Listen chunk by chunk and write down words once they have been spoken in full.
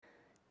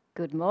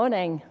Good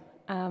morning.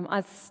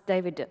 As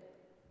David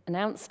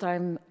announced,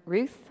 I'm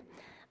Ruth,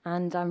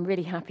 and I'm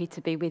really happy to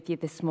be with you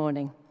this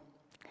morning.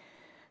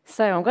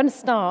 So I'm going to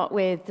start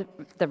with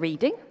the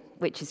reading,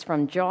 which is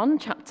from John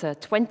chapter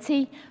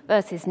 20,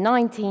 verses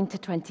 19 to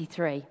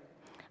 23,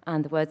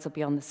 and the words will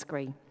be on the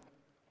screen.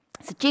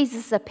 So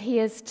Jesus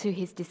appears to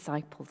his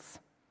disciples.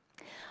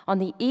 On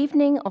the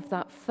evening of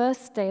that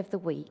first day of the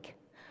week,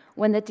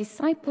 when the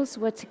disciples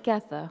were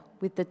together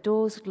with the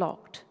doors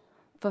locked,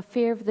 for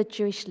fear of the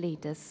Jewish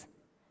leaders,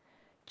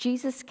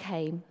 Jesus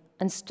came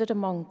and stood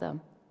among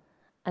them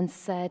and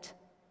said,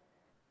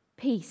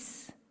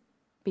 "Peace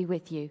be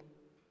with you."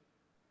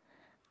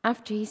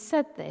 After he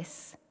said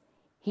this,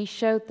 he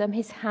showed them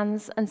his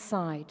hands and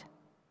side.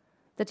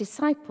 The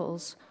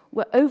disciples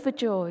were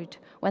overjoyed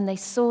when they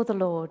saw the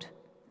Lord.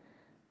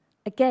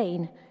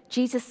 Again,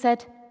 Jesus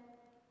said,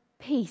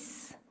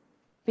 "Peace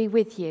be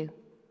with you.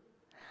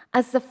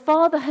 As the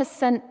Father has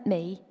sent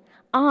me,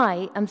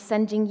 I am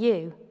sending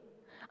you."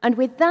 And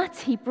with that,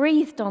 he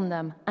breathed on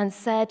them and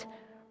said,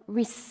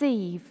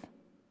 "Receive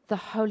the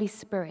Holy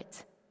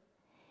Spirit.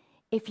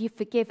 If you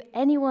forgive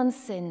anyone's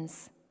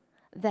sins,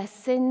 their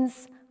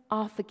sins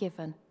are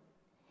forgiven.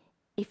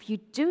 If you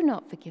do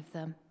not forgive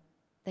them,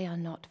 they are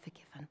not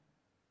forgiven."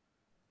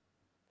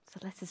 So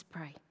let us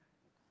pray.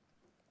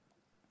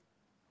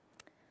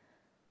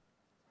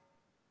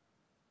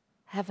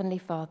 Heavenly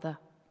Father,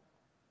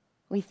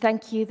 we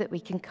thank you that we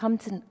can come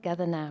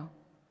together now.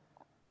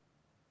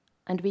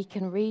 And we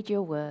can read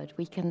your word,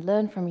 we can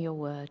learn from your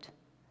word.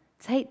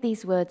 Take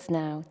these words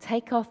now,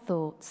 take our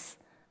thoughts,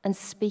 and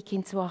speak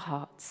into our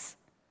hearts.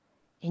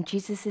 In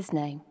Jesus'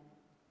 name,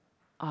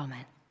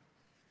 amen.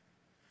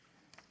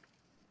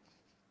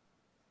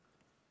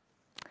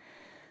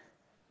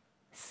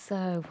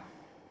 So,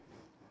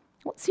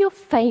 what's your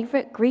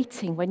favourite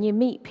greeting when you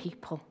meet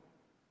people?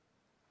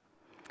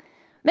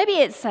 Maybe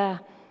it's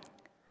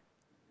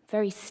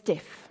very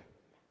stiff,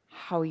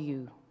 "How are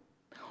you?"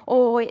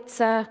 Or it's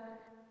a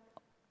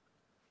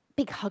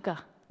big hugger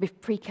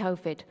with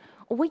pre-COVID,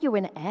 or were you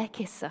an air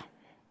kisser?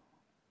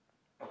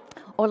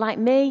 Or like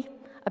me,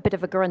 a bit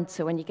of a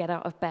grunter when you get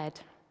out of bed.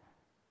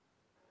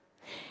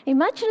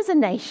 Imagine as a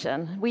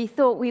nation, we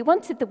thought we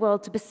wanted the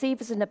world to perceive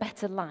us in a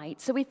better light,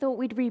 so we thought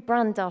we'd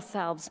rebrand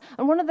ourselves.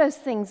 And one of those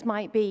things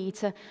might be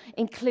to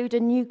include a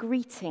new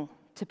greeting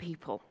to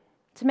people,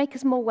 to make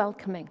us more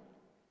welcoming.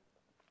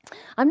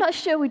 I'm not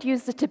sure we'd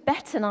use the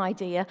Tibetan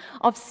idea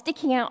of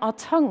sticking out our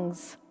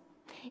tongues.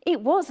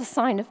 It was a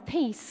sign of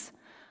peace,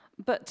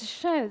 but to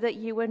show that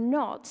you were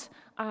not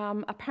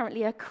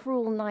apparently a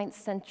cruel 9th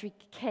century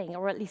king,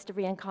 or at least a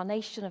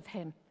reincarnation of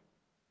him.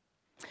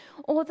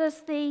 Or there's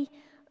the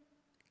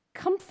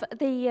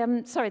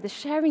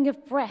sharing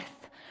of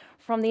breath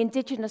from the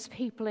indigenous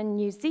people in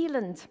New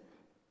Zealand.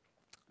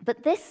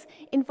 But this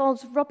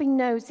involves rubbing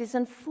noses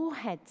and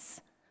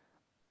foreheads.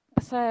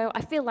 So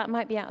I feel that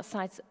might be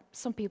outside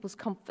some people's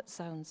comfort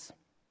zones.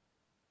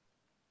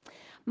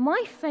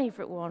 My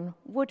favourite one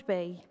would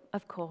be,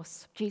 of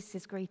course,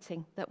 Jesus'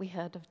 greeting that we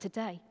heard of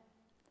today,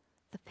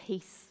 the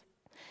peace,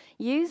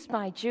 used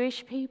by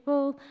Jewish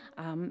people,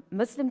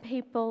 Muslim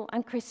people,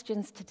 and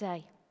Christians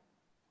today.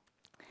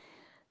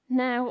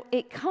 Now,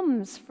 it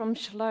comes from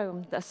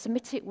shalom, the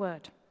Semitic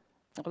word.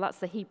 Well, that's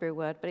the Hebrew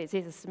word, but it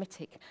is a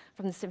Semitic,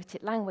 from the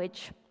Semitic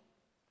language.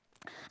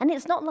 And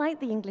it's not like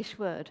the English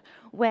word,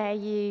 where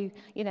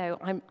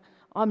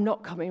I'm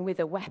not coming with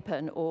a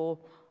weapon, or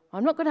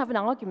I'm not going to have an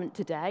argument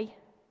today.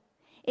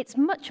 It's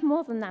much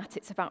more than that.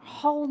 It's about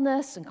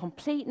wholeness and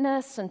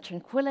completeness and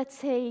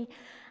tranquility.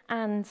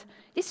 And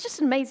it's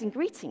just an amazing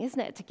greeting, isn't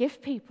it, to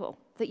give people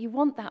that you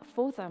want that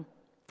for them.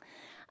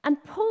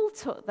 And Paul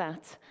took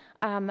that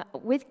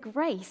with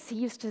grace. He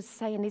used to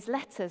say in his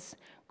letters,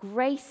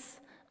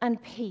 grace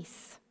and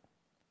peace.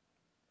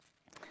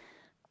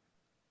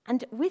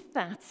 And with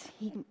that,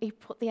 he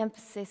put the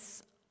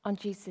emphasis on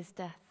Jesus'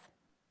 death.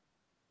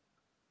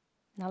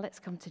 Now let's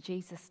come to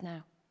Jesus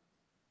now.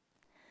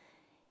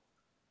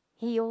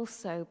 He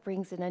also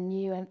brings in a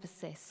new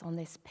emphasis on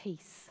this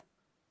peace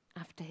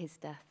after his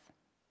death.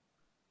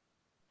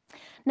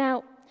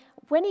 Now,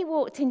 when he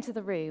walked into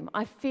the room,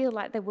 I feel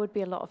like there would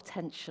be a lot of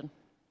tension.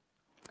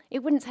 It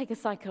wouldn't take a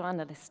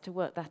psychoanalyst to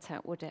work that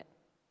out, would it?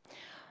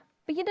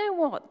 But you know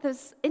what?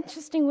 There's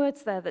interesting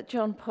words there that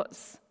John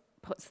puts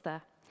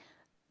there.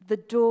 The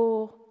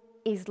door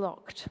is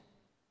locked.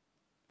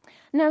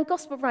 Now,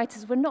 gospel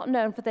writers were not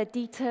known for their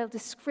detailed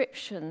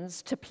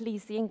descriptions to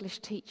please the English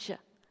teacher.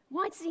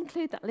 Why does he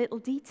include that little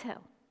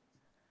detail?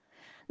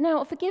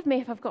 Now, forgive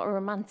me if I've got a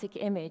romantic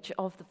image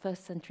of the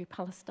first century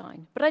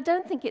Palestine, but I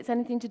don't think it's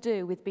anything to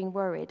do with being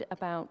worried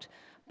about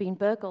being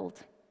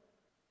burgled.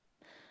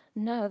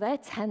 No, they're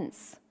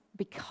tense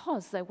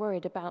because they're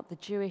worried about the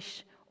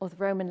Jewish or the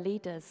Roman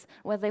leaders,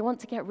 where they want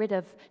to get rid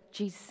of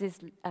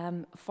Jesus'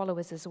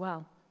 followers as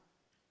well.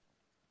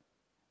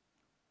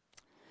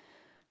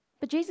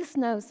 But Jesus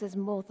knows there's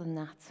more than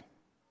that.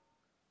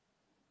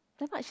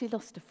 They've actually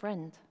lost a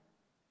friend.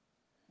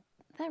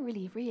 They're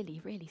really, really,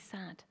 really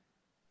sad.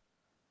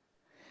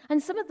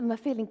 And some of them are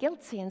feeling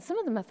guilty, and some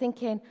of them are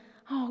thinking,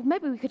 oh,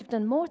 maybe we could have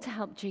done more to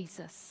help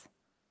Jesus.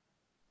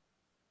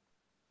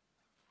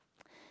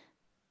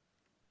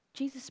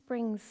 Jesus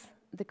brings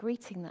the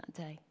greeting that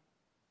day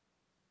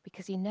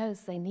because he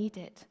knows they need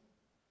it.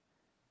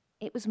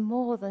 It was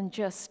more than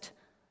just,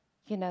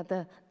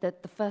 the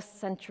first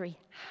century,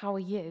 how are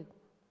you?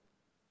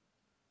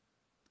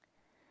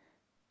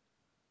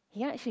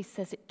 He actually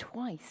says it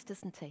twice,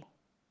 doesn't he?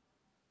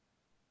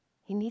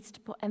 He needs to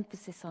put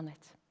emphasis on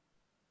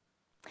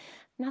it.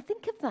 Now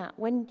think of that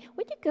when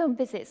you go and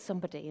visit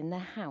somebody in their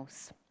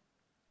house,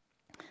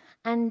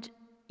 and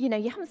you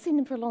haven't seen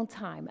them for a long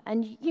time,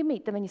 and you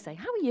meet them and you say,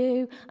 how are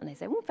you? And they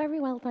say, oh, very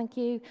well, thank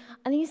you.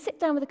 And then you sit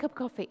down with a cup of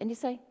coffee and you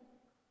say,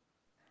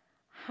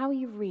 how are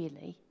you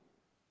really?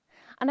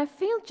 And I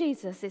feel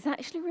Jesus is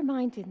actually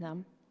reminding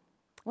them,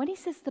 when he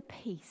says the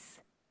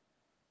peace,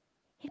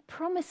 he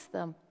promised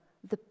them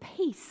the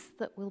peace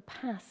that will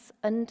pass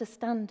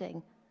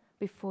understanding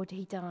before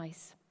he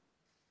dies.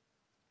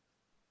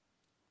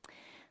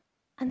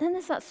 And then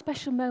there's that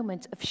special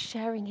moment of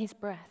sharing his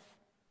breath,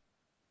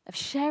 of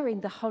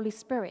sharing the Holy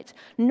Spirit,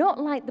 not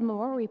like the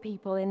Maori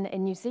people in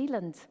New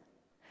Zealand.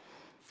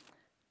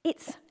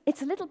 It's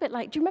a little bit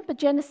like, do you remember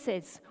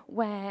Genesis,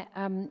 where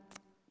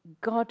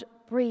God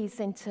breathes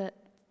into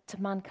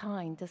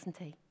mankind, doesn't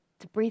he?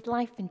 To breathe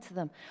life into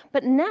them.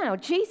 But now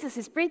Jesus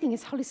is breathing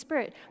his Holy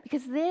Spirit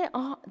because they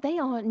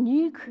are a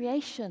new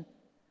creation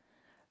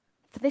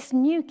for this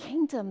new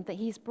kingdom that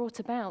he's brought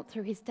about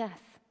through his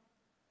death.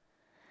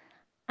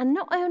 And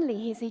not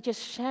only is he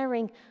just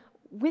sharing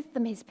with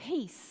them his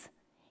peace,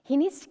 he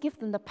needs to give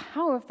them the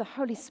power of the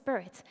Holy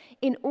Spirit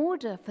in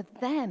order for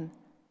them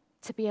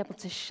to be able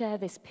to share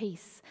this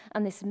peace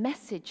and this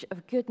message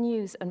of good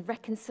news and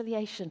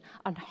reconciliation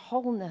and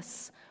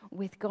wholeness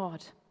with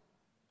God.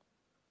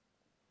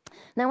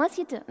 Now, as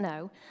you don't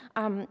know,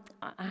 I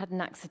had an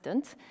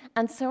accident,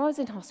 and so I was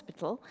in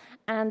hospital,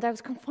 and I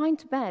was confined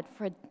to bed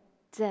for a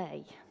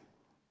day.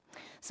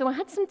 So I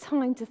had some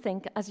time to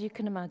think, as you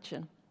can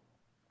imagine.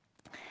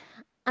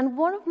 And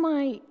one of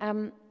my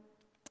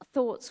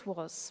thoughts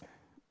was,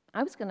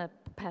 I was going to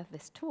prepare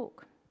this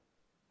talk.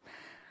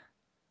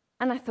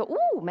 And I thought,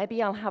 oh,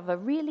 maybe I'll have a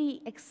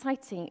really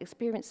exciting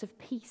experience of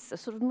peace, a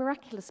sort of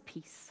miraculous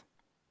peace.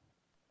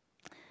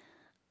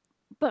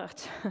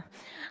 But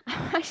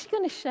I'm actually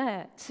going to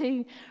share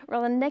two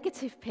rather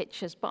negative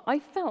pictures, but I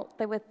felt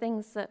there were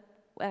things that,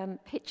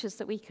 pictures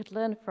that we could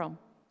learn from.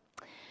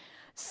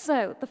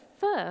 So the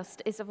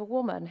first is of a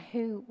woman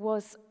who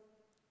was,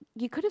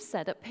 you could have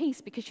said, at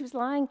peace because she was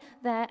lying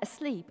there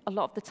asleep a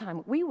lot of the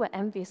time. We were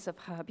envious of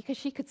her because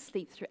she could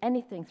sleep through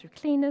anything, through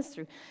cleaners,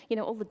 through,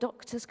 all the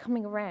doctors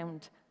coming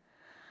around.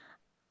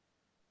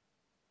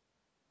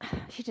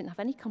 She didn't have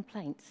any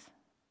complaints.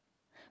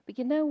 But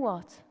you know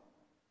what?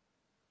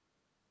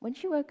 When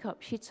she woke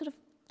up, she'd sort of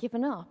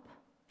given up.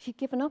 She'd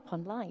given up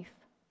on life.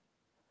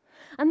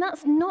 And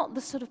that's not the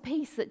sort of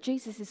peace that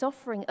Jesus is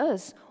offering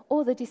us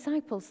or the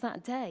disciples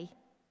that day.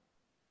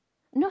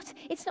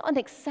 It's not an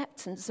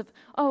acceptance of,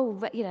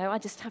 I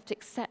just have to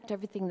accept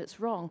everything that's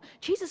wrong.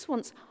 Jesus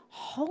wants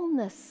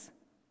wholeness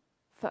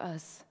for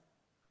us.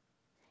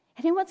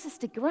 And he wants us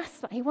to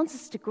grasp that. He wants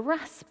us to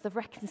grasp the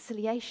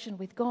reconciliation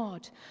with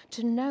God,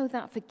 to know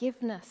that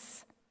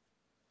forgiveness.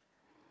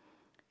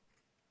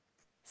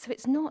 So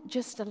it's not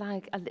just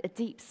like a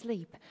deep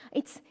sleep.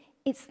 It's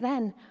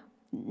then,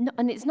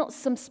 and it's not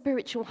some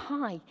spiritual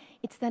high.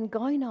 It's then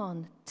going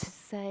on to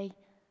say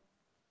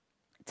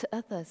to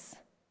others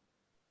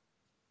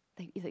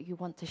that you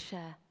want to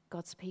share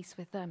God's peace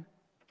with them.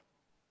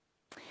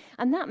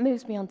 And that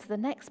moves me on to the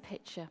next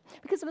picture,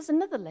 because there was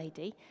another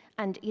lady,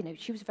 and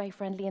she was very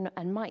friendly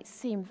and might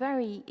seem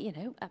very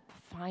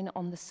fine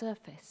on the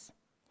surface,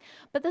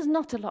 but there's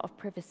not a lot of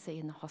privacy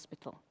in the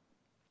hospital.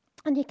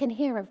 And you can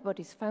hear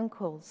everybody's phone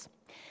calls.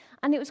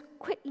 And it was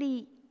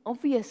quickly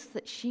obvious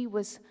that she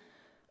was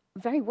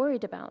very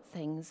worried about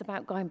things,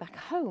 about going back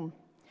home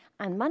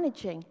and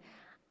managing.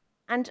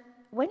 And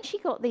when she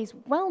got these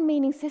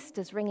well-meaning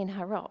sisters ringing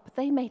her up,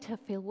 they made her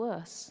feel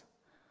worse.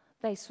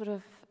 They sort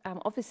of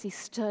obviously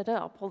stirred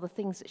up all the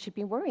things that she'd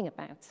been worrying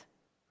about.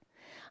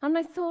 And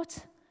I thought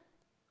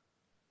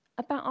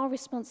about our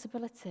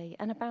responsibility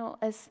and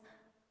about us.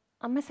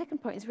 And my second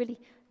point is really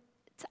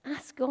to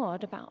ask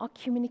God about our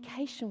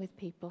communication with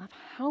people, of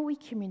how we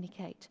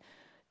communicate.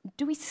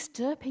 Do we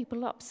stir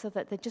people up so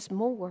that they're just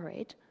more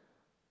worried?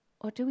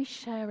 Or do we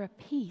share a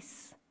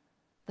peace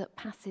that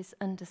passes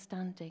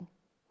understanding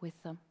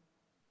with them?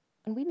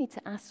 And we need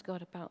to ask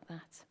God about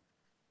that.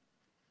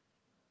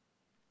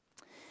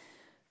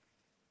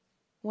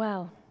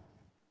 Well,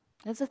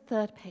 there's a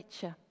third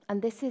picture,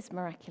 and this is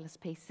miraculous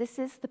peace. This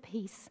is the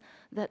peace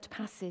that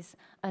passes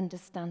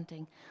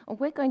understanding. And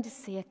we're going to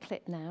see a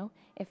clip now,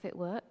 if it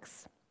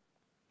works,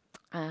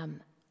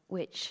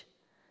 which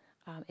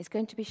is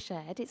going to be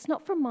shared. It's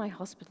not from my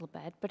hospital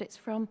bed, but it's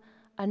from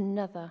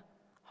another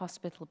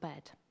hospital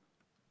bed.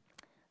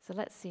 So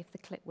let's see if the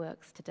clip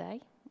works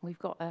today. We've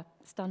got a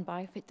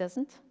standby if it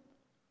doesn't.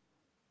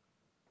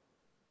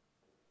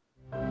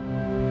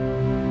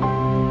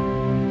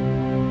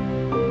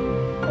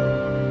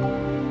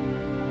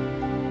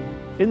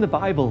 In the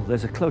Bible,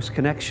 there's a close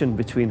connection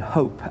between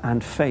hope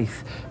and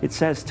faith. It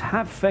says to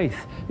have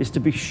faith is to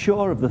be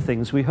sure of the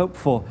things we hope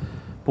for.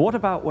 But what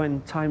about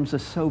when times are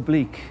so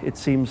bleak, it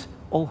seems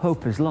all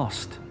hope is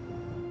lost?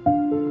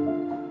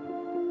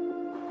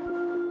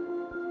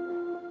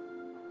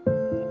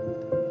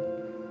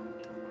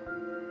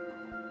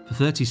 For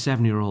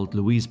 37-year-old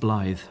Louise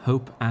Blythe,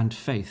 hope and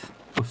faith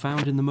were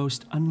found in the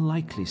most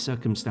unlikely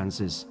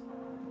circumstances.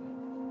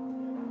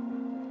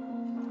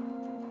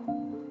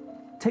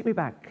 Take me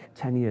back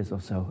 10 years or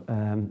so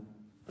and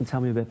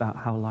tell me a bit about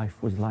how life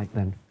was like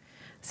then.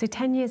 So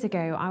 10 years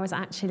ago, I was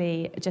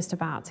actually just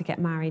about to get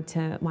married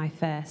to my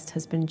first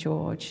husband,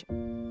 George.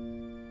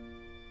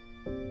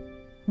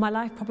 My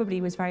life probably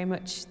was very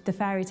much the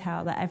fairy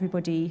tale that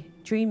everybody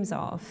dreams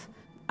of.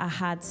 I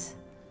had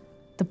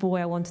the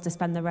boy I wanted to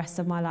spend the rest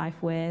of my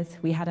life with.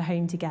 We had a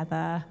home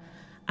together,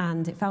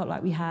 and it felt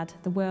like we had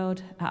the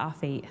world at our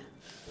feet.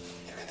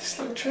 Look at this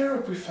little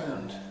cherub we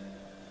found.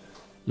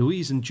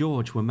 Louise and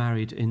George were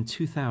married in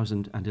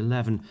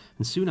 2011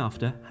 and soon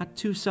after had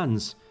 2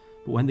 sons.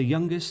 But when the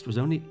youngest was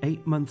only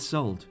 8 months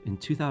old in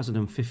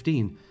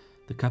 2015,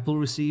 the couple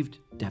received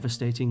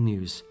devastating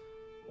news.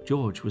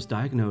 George was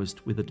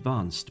diagnosed with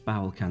advanced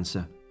bowel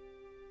cancer.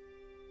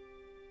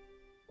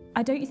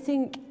 I don't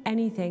think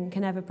anything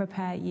can ever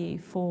prepare you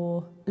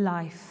for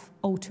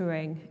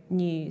life-altering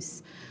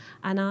news.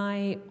 And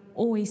I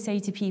always say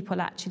to people,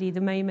 actually, the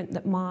moment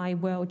that my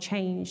world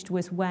changed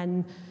was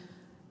when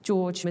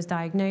George was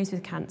diagnosed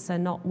with cancer,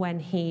 not when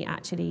he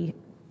actually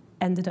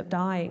ended up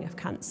dying of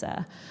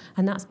cancer.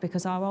 And that's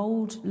because our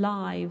old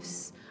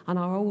lives and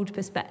our old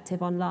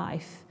perspective on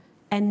life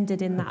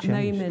ended in that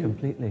moment.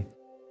 Completely.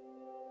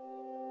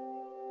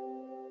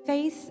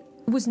 Faith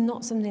was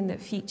not something that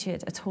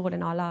featured at all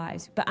in our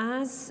lives. But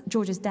as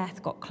George's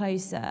death got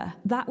closer,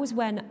 that was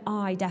when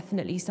I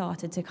definitely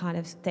started to kind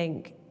of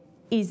think,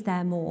 is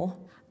there more?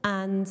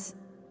 And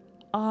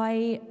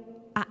I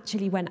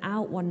actually went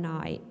out one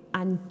night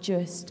and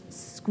just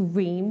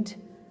screamed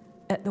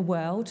at the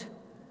world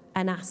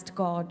and asked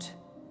God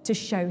to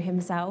show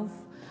himself.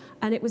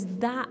 And it was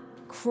that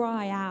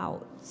cry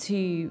out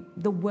to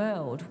the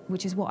world,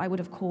 which is what I would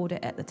have called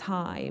it at the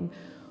time,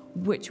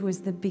 which was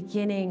the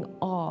beginning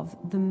of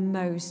the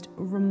most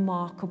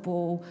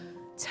remarkable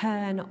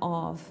turn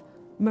of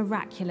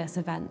miraculous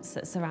events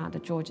that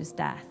surrounded George's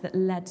death that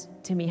led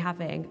to me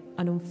having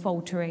an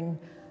unfaltering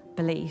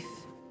belief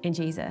in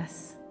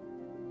Jesus.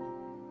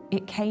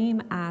 It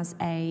came as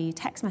a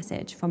text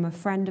message from a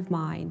friend of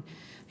mine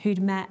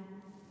who'd met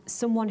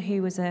someone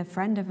who was a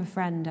friend of a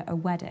friend at a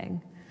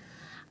wedding.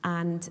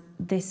 And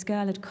this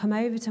girl had come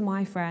over to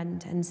my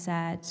friend and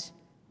said,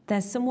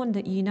 there's someone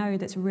that you know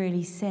that's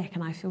really sick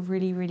and I feel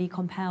really, really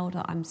compelled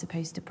that I'm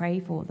supposed to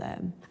pray for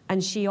them.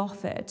 And she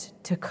offered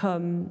to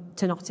come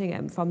to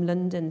Nottingham from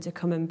London to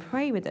come and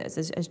pray with us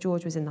as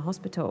George was in the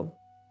hospital.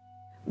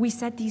 We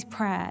said these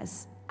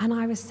prayers and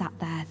I was sat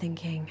there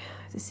thinking,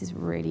 this is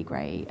really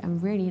great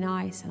and really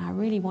nice and I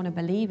really want to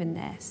believe in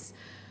this,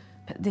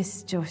 but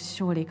this just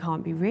surely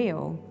can't be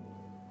real.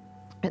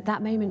 At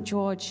that moment,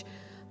 George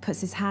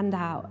puts his hand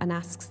out and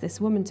asks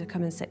this woman to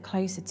come and sit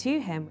closer to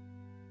him.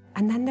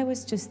 And then there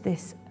was just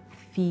this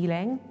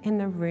feeling in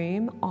the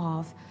room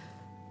of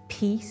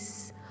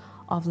peace,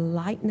 of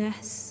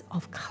lightness,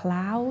 of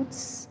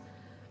clouds.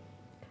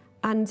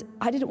 And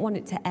I didn't want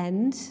it to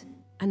end.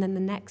 And then the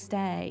next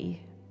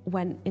day,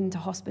 went into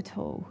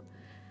hospital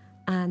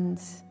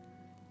and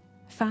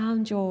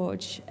found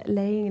George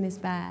laying in his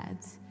bed,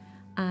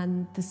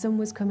 and the sun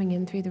was coming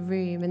in through the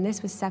room, and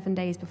this was 7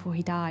 days before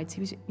he died, so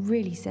he was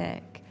really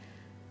sick.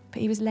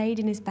 But he was laid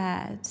in his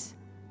bed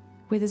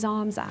with his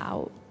arms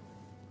out,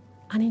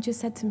 and he just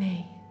said to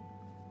me,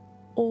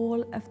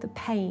 all of the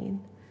pain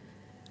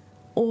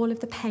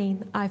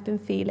I've been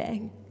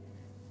feeling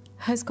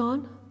has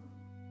gone.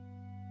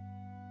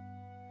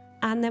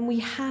 And then we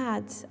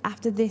had,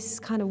 after this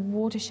kind of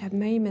watershed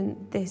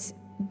moment, this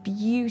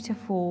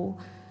beautiful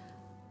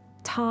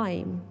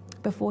time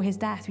before his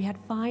death. We had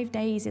 5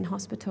 days in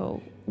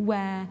hospital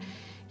where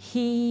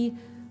he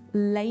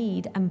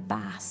laid and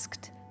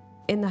basked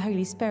in the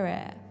Holy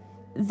Spirit.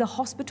 The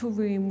hospital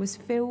room was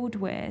filled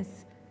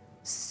with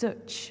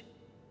such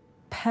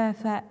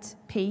perfect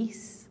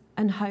peace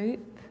and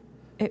hope.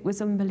 It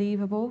was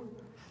unbelievable.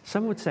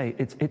 Some would say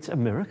it's a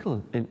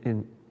miracle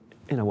in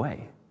a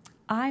way.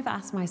 I've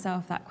asked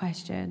myself that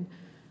question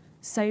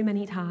so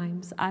many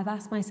times. I've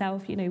asked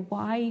myself,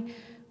 why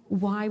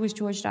was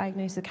George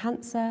diagnosed with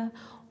cancer?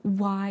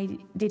 Why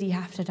did he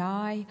have to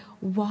die?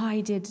 Why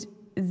did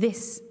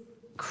this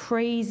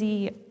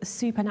crazy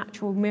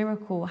supernatural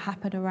miracle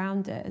happen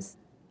around us?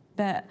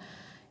 But,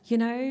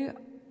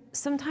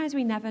 sometimes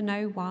we never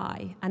know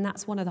why, and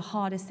that's one of the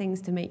hardest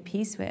things to make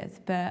peace with,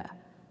 but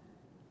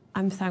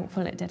I'm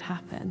thankful it did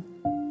happen.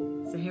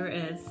 So here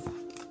it is.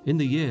 In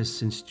the years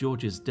since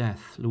George's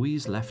death,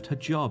 Louise left her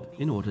job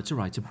in order to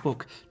write a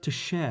book to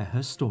share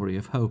her story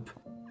of hope.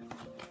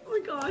 Oh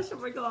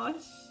my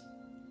gosh.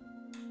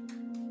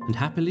 And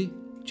happily,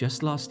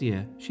 just last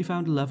year, she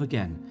found love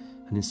again,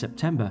 and in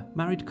September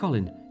married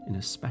Colin in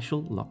a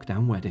special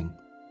lockdown wedding.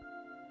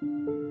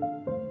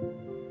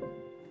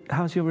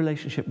 How's your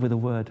relationship with the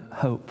word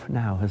hope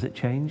now? Has it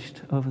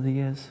changed over the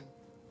years?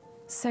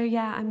 So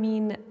yeah, I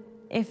mean,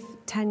 if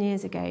 10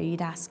 years ago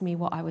you'd asked me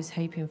what I was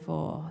hoping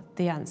for,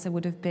 the answer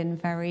would have been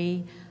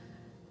very,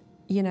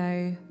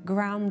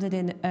 grounded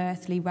in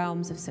earthly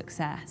realms of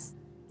success.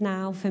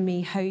 Now for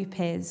me, hope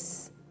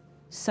is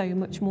so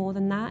much more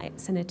than that.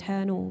 It's an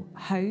eternal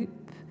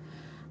hope,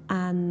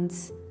 and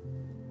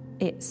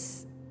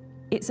it's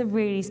a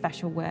really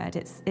special word.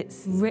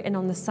 It's written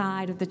on the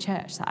side of the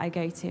church that I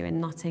go to in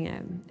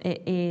Nottingham.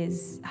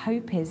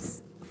 Hope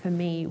is, for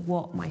me,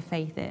 what my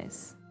faith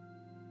is.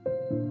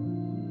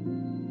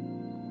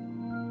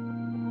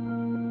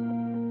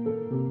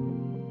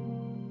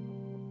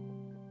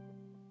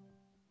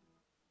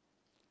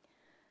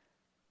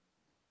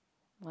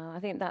 Well, I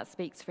think that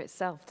speaks for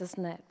itself,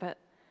 doesn't it? But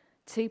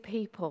 2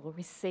 people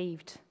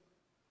received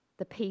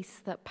the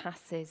peace that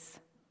passes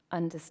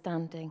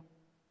understanding.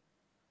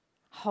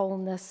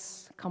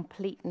 Wholeness,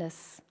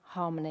 completeness,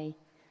 harmony.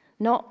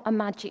 Not a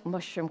magic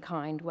mushroom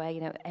kind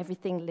where,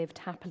 everything lived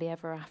happily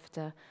ever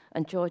after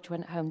and George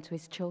went home to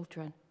his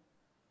children.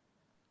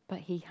 But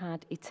he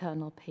had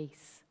eternal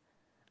peace.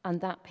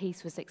 And that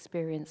peace was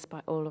experienced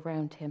by all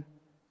around him.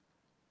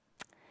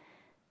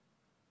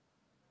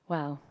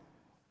 Well,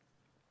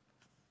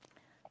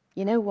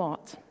 you know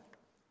what?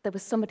 There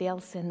was somebody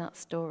else in that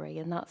story,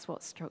 and that's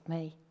what struck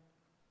me.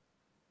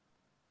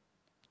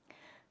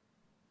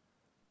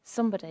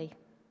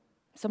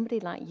 Somebody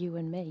like you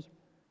and me.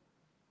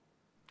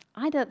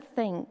 I don't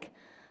think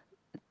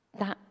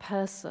that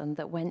person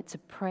that went to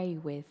pray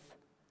with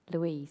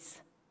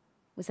Louise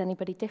was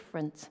anybody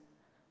different.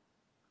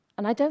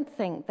 And I don't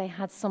think they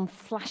had some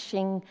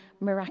flashing,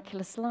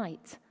 miraculous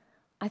light.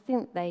 I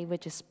think they were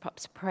just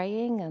perhaps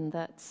praying and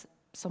that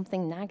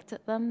something nagged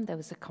at them. There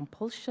was a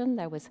compulsion.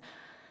 There was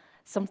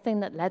something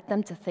that led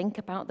them to think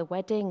about the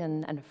wedding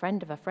and a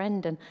friend of a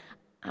friend. And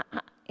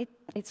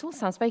it all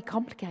sounds very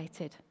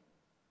complicated.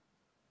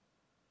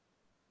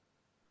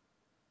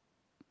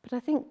 But I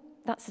think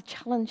that's a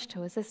challenge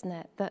to us, isn't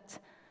it? That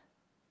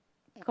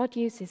God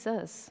uses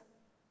us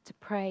to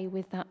pray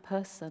with that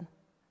person.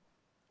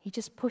 He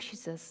just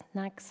pushes us,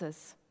 nags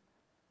us.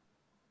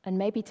 And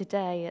maybe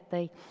today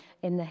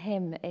in the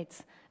hymn,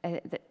 it's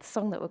the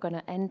song that we're going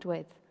to end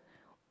with,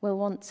 we'll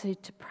want to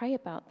pray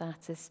about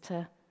that, is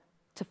to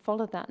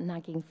follow that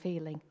nagging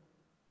feeling.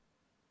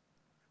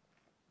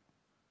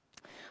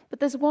 But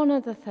there's one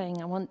other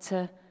thing I want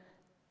to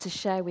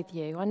share with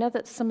you. I know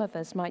that some of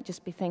us might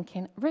just be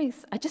thinking,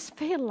 Ruth, I just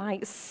feel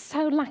like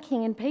so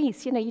lacking in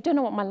peace. You don't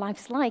know what my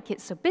life's like.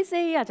 It's so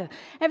busy.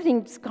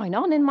 Everything's going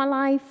on in my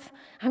life.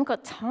 I haven't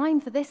got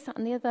time for this, that,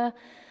 and the other.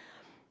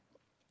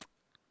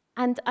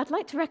 And I'd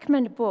like to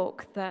recommend a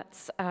book that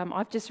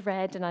I've just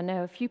read, and I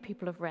know a few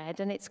people have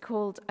read, and it's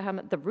called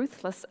The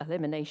Ruthless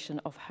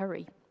Elimination of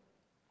Hurry.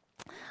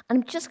 And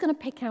I'm just going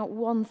to pick out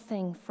one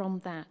thing from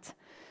that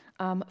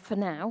for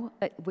now,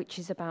 which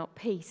is about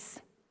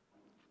peace.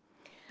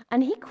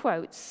 And he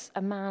quotes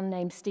a man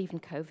named Stephen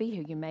Covey,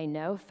 who you may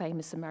know, a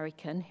famous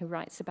American, who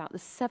writes about the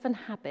 7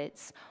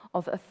 habits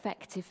of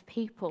effective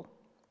people.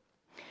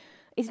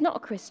 He's not a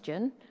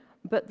Christian,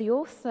 but the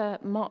author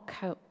Mark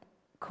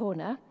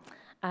Corner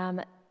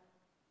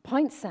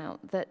points out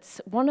that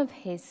one of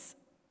his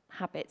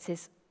habits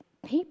is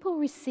people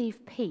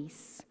receive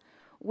peace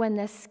when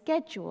their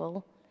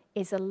schedule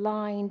is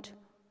aligned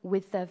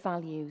with their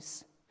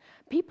values.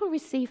 People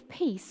receive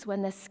peace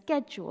when their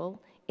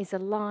schedule is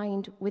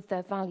aligned with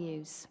their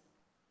values.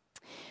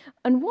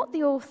 And what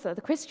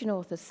the Christian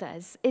author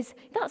says is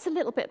that's a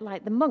little bit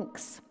like the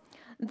monks,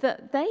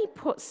 that they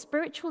put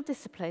spiritual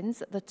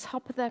disciplines at the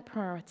top of their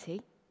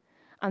priority,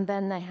 and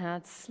then they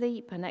had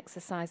sleep and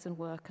exercise and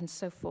work and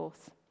so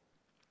forth.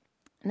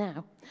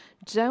 Now,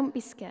 don't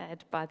be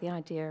scared by the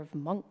idea of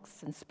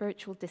monks and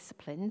spiritual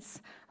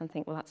disciplines and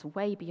think, well, that's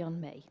way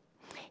beyond me.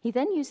 He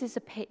then uses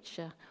a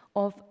picture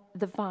of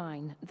the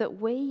vine, that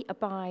we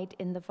abide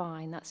in the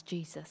vine, that's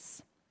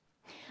Jesus.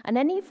 And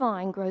any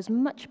vine grows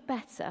much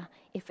better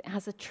if it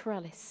has a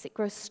trellis. It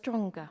grows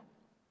stronger.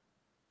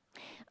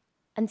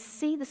 And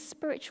see the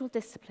spiritual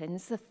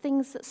disciplines, the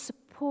things that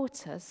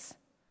support us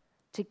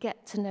to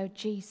get to know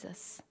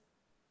Jesus.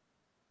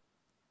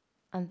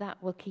 And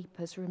that will keep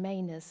us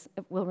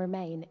will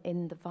remain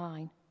in the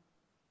vine.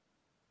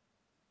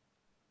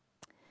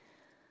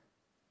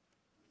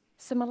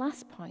 So my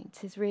last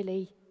point is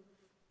really,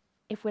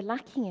 if we're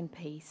lacking in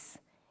peace,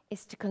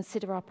 is to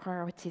consider our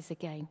priorities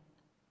again.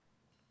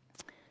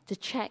 To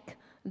check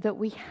that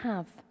we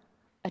have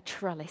a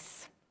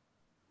trellis.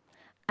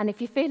 And if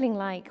you're feeling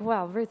like,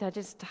 well, Ruth, I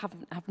just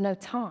have no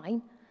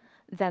time,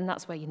 then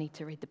that's where you need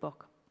to read the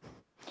book.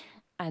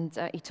 And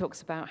he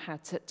talks about how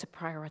to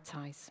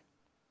prioritize.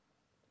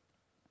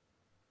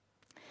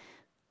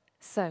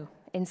 So,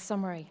 in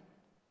summary,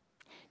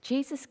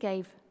 Jesus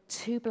gave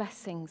 2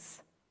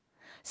 blessings.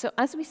 So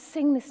as we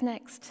sing this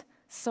next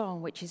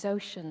song, which is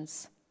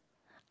Oceans,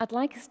 I'd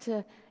like us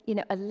to,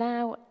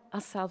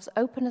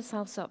 open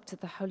ourselves up to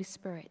the Holy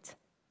Spirit,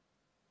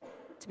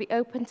 to be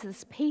open to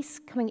this peace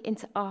coming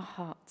into our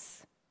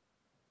hearts,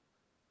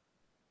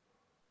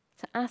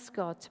 to ask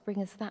God to bring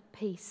us that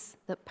peace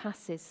that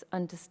passes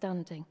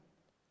understanding.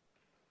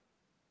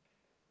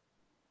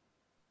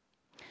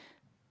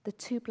 The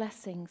two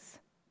blessings.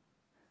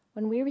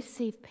 When we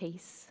receive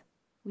peace,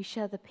 we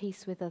share the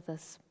peace with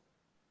others.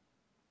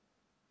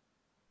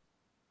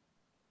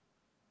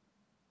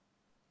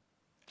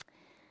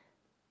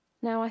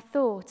 Now, I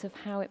thought of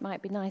how it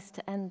might be nice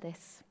to end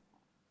this.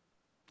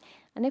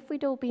 And if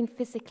we'd all been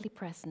physically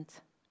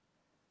present,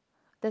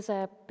 there's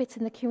a bit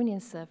in the communion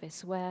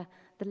service where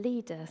the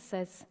leader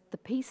says, "The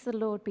peace of the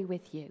Lord be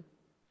with you."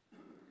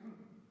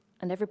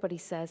 And everybody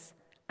says,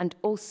 "And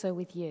also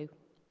with you."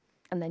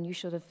 And then you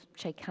sort of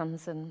shake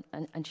hands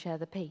and share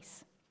the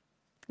peace.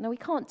 Now, we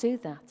can't do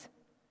that.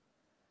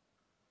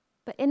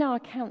 But in our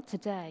account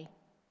today,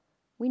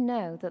 we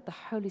know that the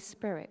Holy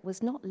Spirit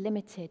was not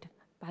limited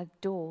by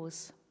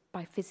doors,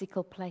 by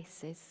physical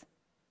places.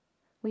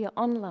 We are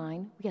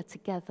online, we are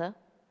together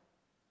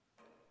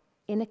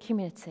in a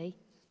community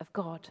of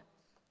God,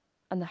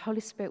 and the Holy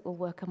Spirit will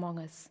work among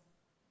us.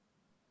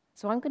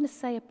 So I'm going to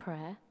say a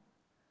prayer,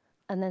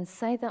 and then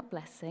say that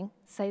blessing,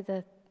 say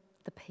the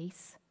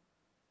peace,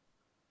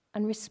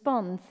 and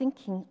respond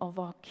thinking of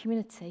our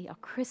community, our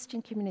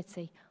Christian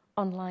community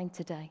online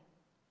today.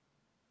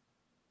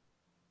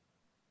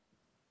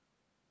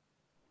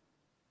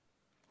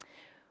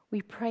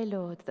 We pray,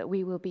 Lord, that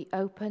we will be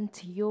open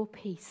to your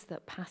peace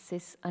that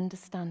passes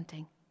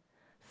understanding.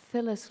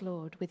 Fill us,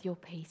 Lord, with your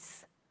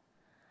peace.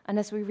 And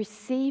as we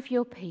receive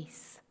your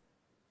peace,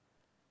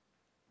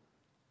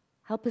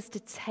 help us to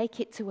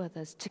take it to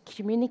others, to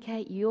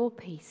communicate your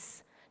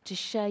peace, to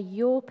share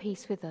your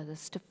peace with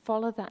others, to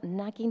follow that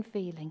nagging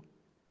feeling.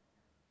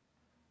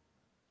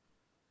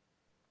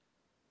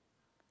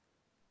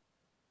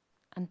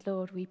 And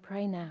Lord, we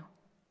pray now,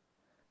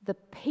 the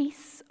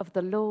peace of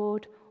the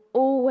Lord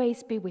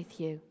always be with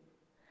you.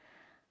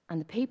 And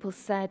the people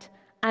said,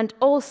 "And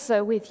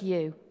also with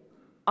you."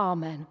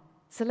 Amen.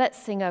 So let's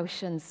sing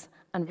Oceans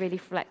and really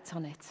reflect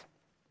on it.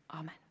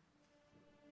 Amen.